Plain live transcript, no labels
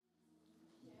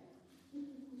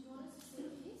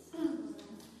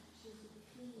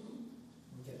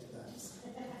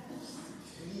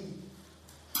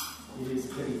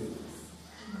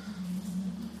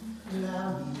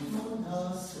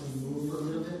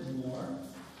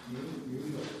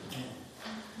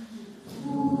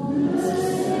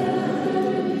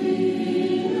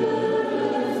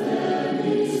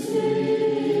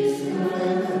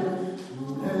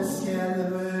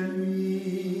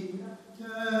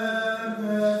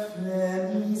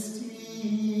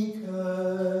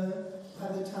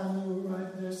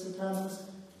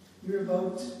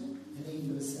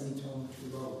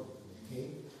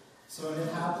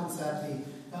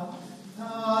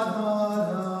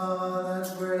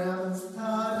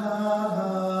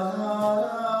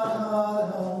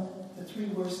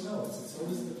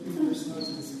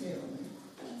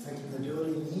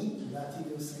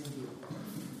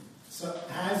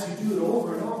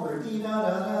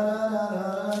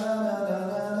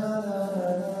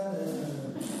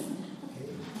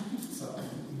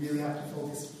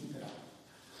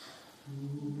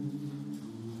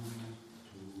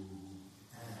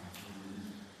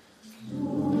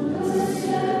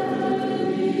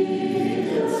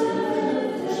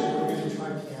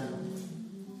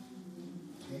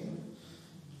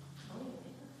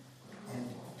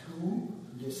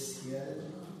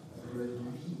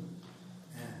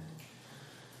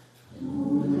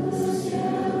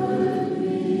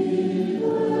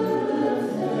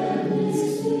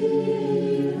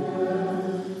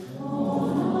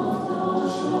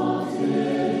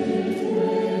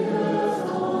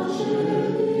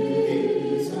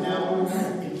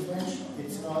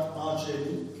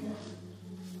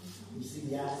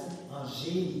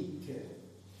angéliques.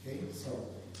 Okay, so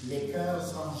les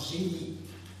cœurs angéliques.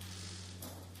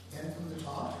 And from the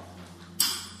top.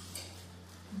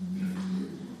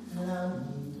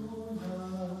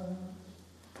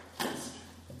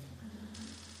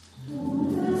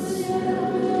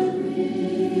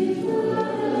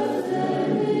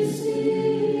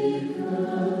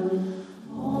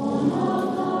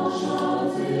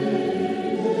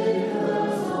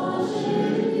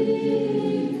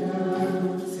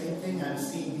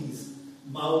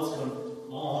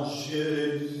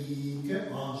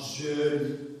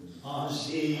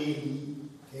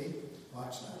 Okay,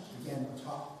 watch that. Again,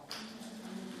 top.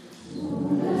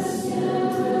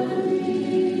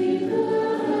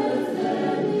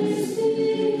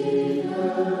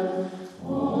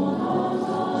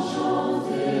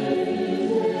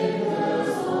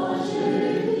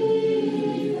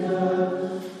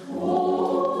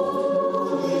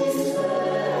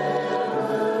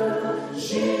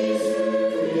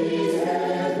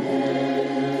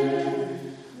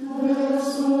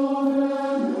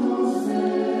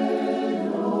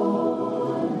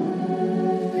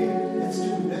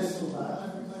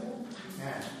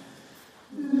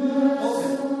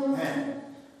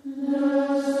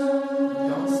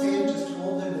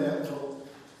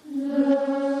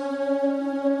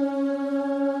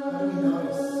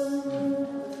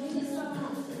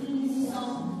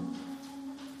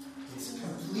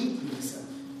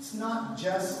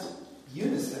 Just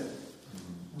unison.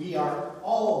 We are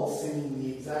all singing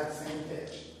the exact same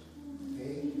pitch.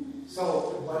 Okay?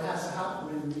 So what has to happen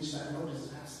when we reach that note is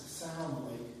it has to sound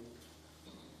like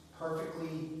perfectly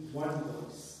one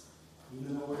voice,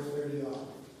 even though we're 30 off.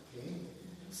 Okay?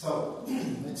 So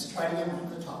let's try again from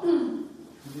the top. You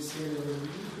just hear the